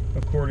to,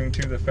 according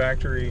to the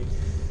factory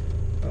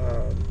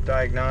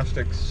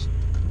diagnostics,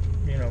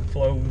 you know,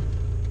 flow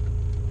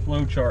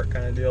chart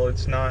kind of deal.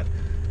 It's not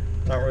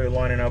really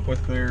lining up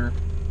with their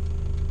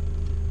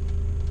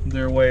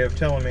way of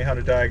telling me how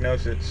to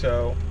diagnose it.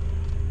 So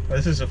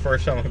this is the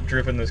first time I've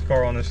driven this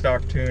car on the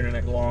stock tune in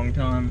a long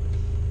time.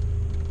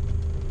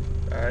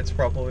 It's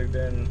probably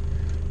been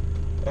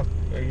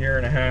a year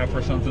and a half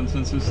or something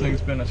since this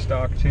thing's been a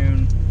stock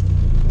tune.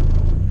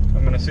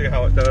 I'm gonna see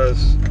how it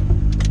does.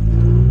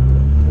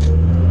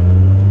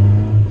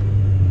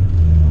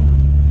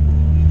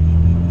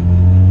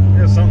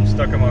 There's something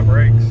stuck in my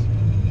brakes.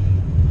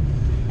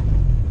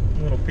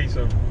 A little piece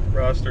of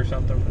rust or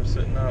something from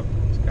sitting up.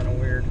 It's kind of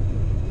weird.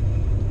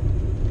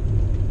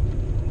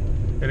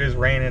 It is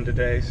raining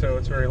today, so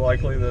it's very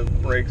likely the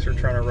brakes are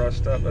trying to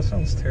rust up. That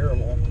sounds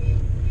terrible.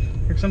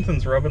 If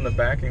something's rubbing the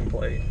backing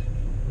plate.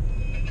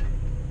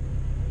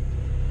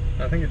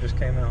 I think it just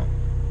came out.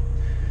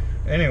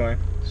 Anyway,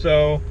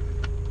 so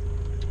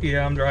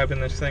yeah, I'm driving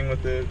this thing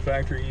with the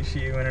factory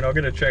ECU in it. I'll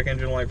get a check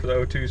engine light for the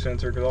O2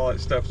 sensor because all that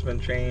stuff's been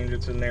changed.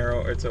 It's a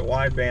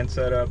wideband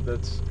setup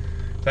it's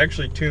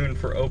actually tuned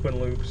for open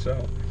loop,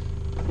 so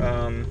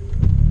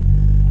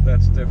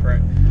that's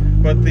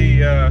different. But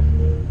the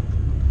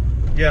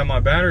yeah, my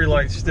battery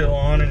light's still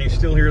on, and you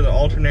still hear the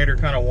alternator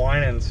kind of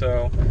whining,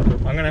 so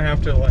I'm gonna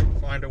have to like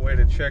find a way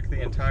to check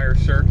the entire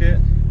circuit.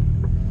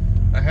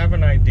 I have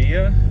an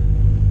idea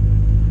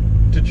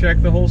to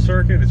check the whole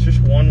circuit. It's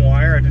just one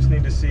wire. I just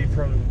need to see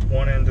from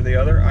one end to the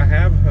other. I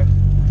have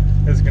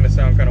this is gonna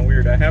sound kind of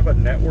weird. I have a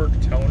network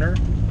toner,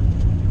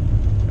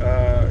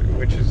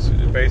 which is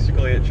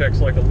basically, it checks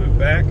like a loop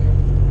back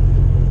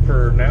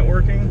for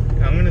networking.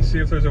 I'm gonna see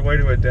if there's a way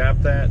to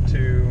adapt that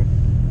to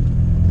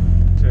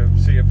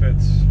see if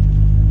it's,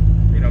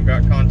 you know,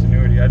 got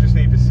continuity. I just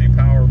need to see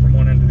power from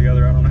one end to the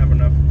other. I don't have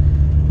enough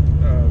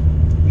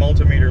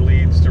multimeter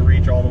leads to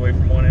reach all the way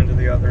from one end to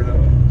the other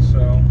though,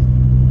 so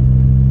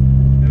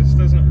this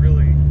doesn't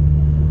really,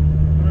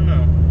 I don't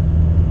know.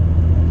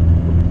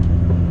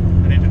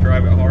 I need to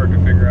drive it hard to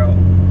figure out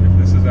if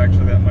this is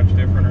actually that much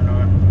different or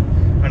not.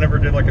 I never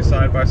did like a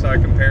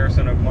side-by-side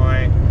comparison of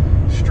my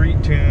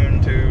street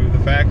tune to the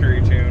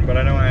factory tune, but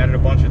I know I added a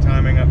bunch of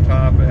timing up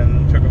top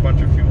and took a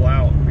bunch of fuel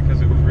out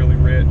because it was really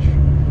rich,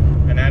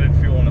 and added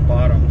fuel in the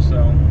bottom,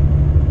 so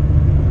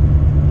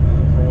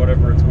for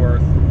whatever it's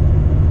worth,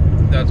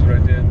 that's what I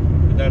did.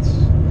 But that's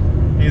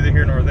neither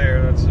here nor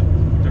there. That's a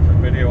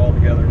different video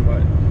altogether.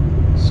 But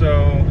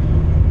so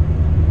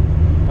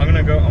I'm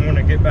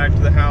gonna get back to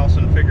the house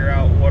and figure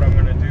out what I'm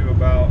gonna do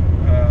about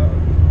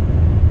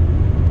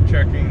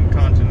checking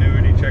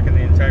continuity, checking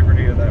the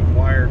integrity of that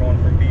wire going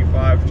from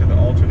B5 to the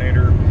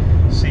alternator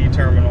C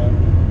terminal.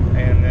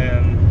 And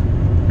then,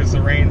 because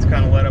the rain's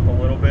kind of let up a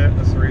little bit,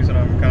 that's the reason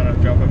I'm kind of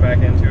jumping back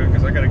into it,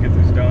 because I got to get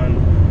this done.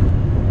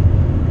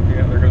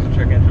 Yeah, there goes the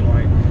check engine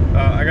light.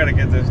 I got to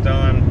get this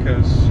done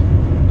because,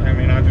 I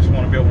mean, I just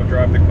want to be able to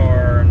drive the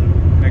car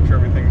and make sure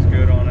everything's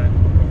good on it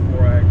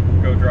before I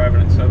go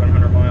driving at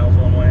 700 miles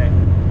one way.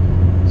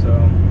 So,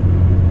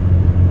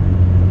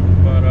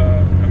 but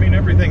I mean,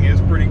 everything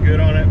is pretty good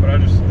on it, but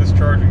this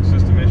charging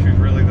system issue is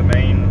really the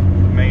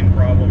main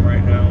problem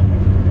right now.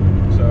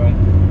 So,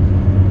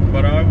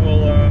 but I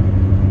will,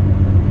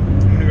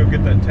 I'm gonna go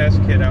get that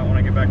test kit out when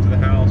I get back to the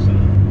house, and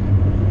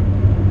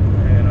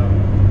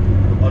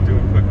I'll do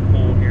a quick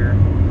pull here.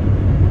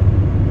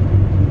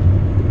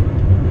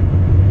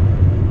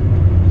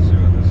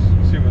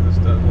 See what this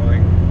does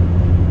like.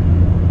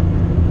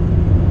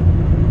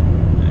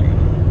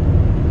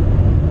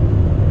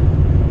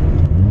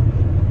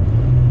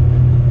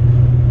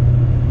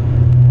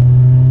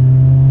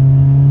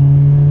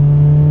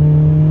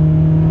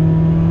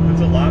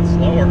 It's a lot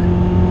slower.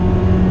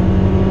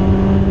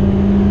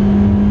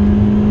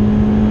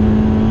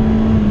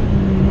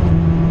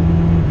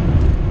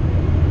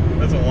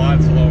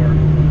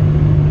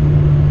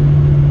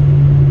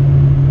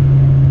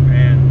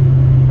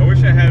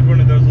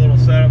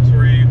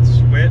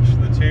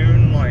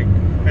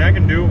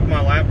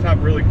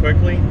 Really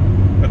quickly,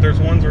 but there's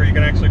ones where you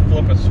can actually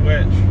flip a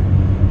switch,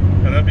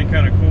 and that'd be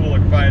kind of cool.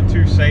 Like if I had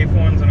two safe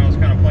ones and I was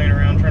kind of playing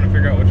around trying to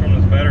figure out which one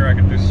was better, I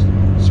could just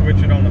switch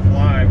it on the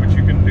fly, which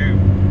you can do.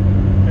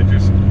 It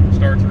just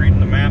starts reading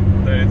the map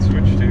that it's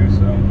switched to,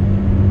 so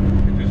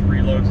it just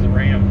reloads the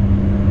RAM.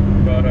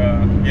 But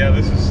yeah,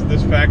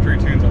 this factory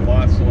tune's a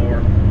lot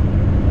slower,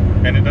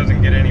 and it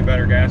doesn't get any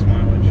better gas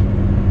mileage.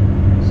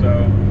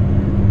 So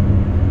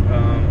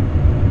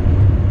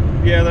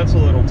yeah, that's a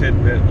little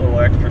tidbit, a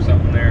little extra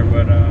something there,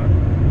 but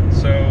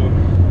so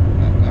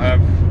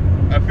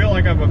I feel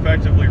like I've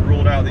effectively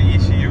ruled out the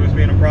ECU as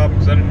being a problem,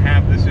 because I didn't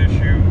have this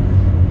issue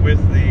with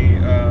the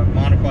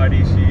modified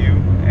ECU,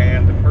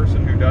 and the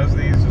person who does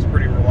these is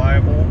pretty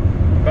reliable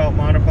about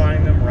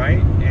modifying them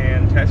right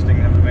and testing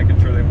them and making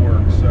sure they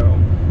work. So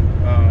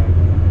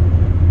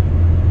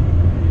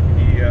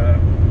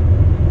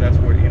that's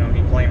what, you know,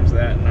 he claims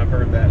that, and I've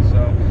heard that.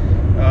 So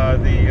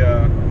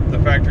the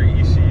factory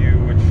ECU,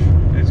 which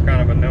is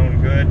kind of a known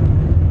good,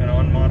 an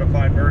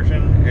unmodified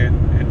version, it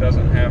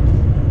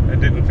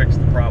didn't fix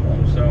the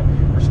problem. So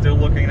we're still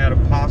looking at a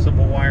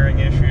possible wiring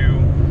issue,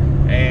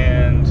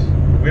 and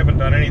we haven't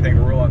done anything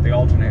to rule out the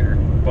alternator,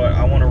 but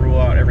I want to rule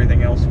out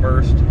everything else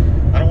first.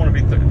 I don't want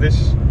to be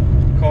this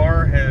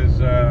car has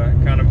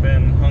kind of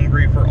been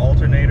hungry for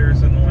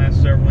alternators in the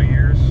last several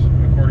years,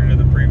 according to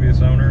the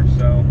previous owner,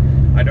 so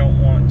I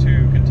don't want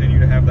to continue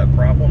to have that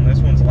problem. This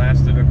one's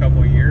lasted a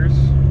couple years.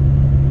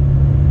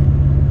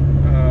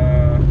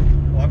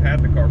 Well, I've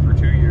had the car for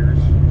 2 years.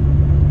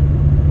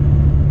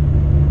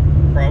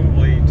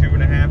 Probably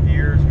 2.5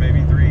 years,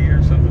 maybe 3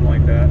 years, something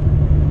like that.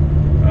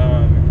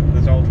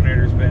 This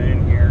alternator's been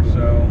in here,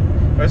 so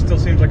that still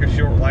seems like a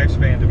short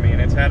lifespan to me,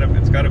 and it's got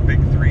a big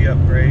 3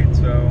 upgrade,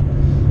 so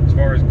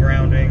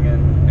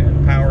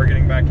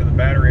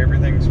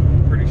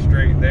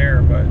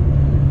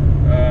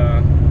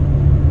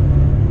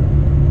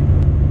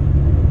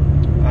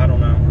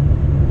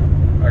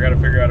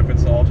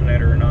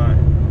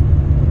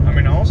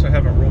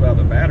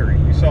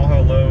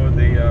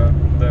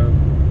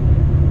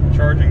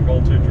charging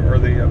voltage or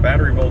the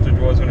battery voltage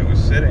was when it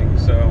was sitting.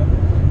 So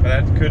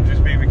that could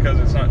just be because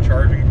it's not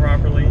charging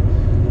properly.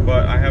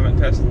 But I haven't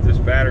tested this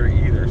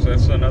battery either, so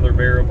that's another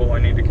variable I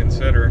need to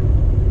consider,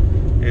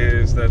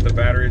 is that the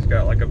battery's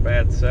got like a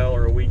bad cell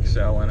or a weak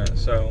cell in it.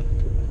 So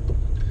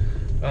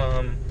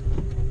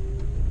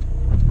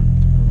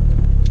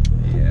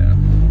yeah,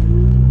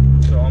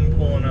 so I'm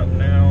pulling up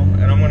now,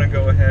 and I'm gonna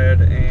go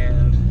ahead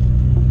and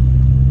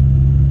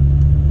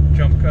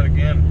jump cut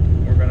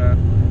again. We're gonna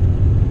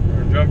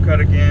jump cut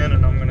again,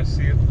 and I'm gonna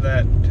see if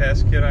that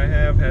test kit I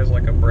have has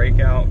like a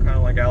breakout, kind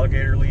of like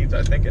alligator leads.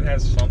 I think it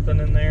has something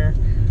in there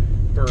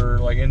for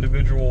like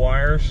individual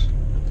wires,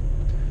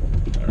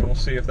 and we'll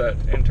see if that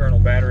internal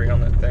battery on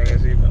that thing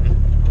is even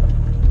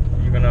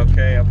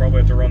okay. I'll probably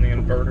have to run the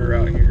inverter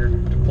out here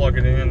to plug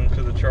it in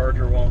to the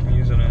charger while I'm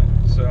using it.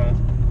 So,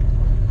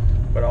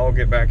 but I'll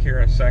get back here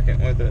in a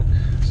second with it.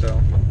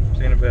 So, see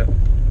you in a bit.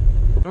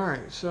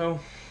 Alright, so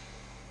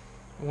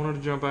I wanted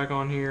to jump back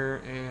on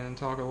here and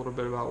talk a little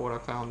bit about what I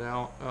found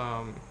out.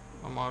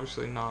 I'm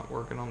obviously not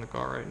working on the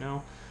car right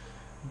now,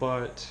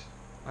 but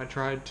I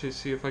tried to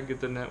see if I could get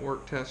the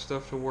network test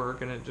stuff to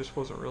work, and it just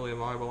wasn't really a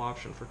viable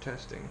option for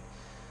testing.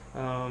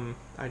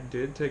 I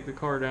did take the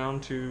car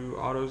down to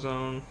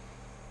AutoZone,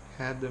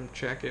 had them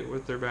check it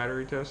with their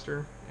battery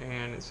tester,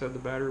 and it said the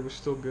battery was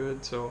still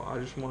good, so I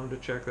just wanted to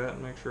check that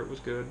and make sure it was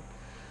good.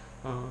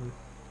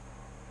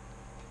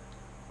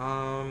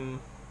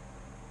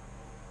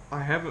 I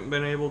haven't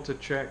been able to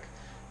check,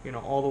 you know,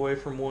 all the way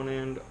from one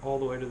end all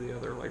the way to the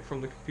other, like from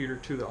the computer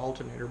to the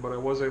alternator, but I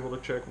was able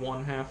to check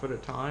one half at a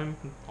time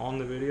on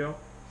the video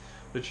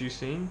that you've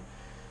seen.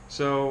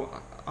 So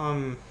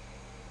I'm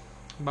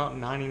about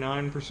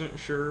 99%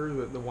 sure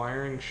that the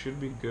wiring should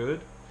be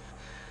good.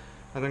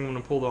 I think I'm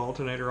going to pull the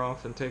alternator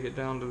off and take it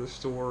down to the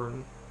store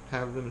and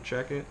have them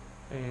check it,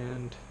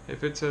 and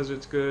if it says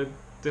it's good,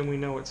 then we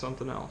know it's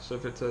something else.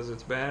 If it says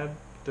it's bad,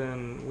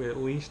 then we at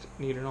least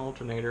need an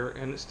alternator,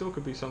 and it still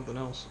could be something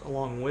else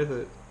along with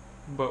it,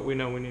 but we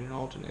know we need an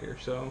alternator.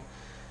 So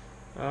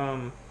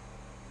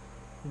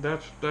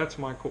that's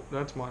my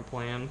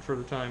plan for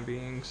the time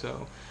being. So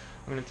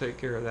I'm going to take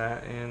care of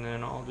that, and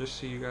then I'll just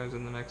see you guys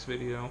in the next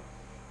video.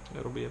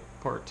 That'll be a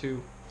part 2.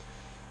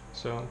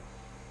 So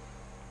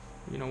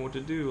you know what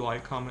to do: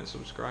 like, comment,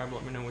 subscribe,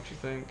 let me know what you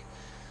think,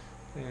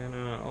 and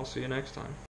I'll see you next time.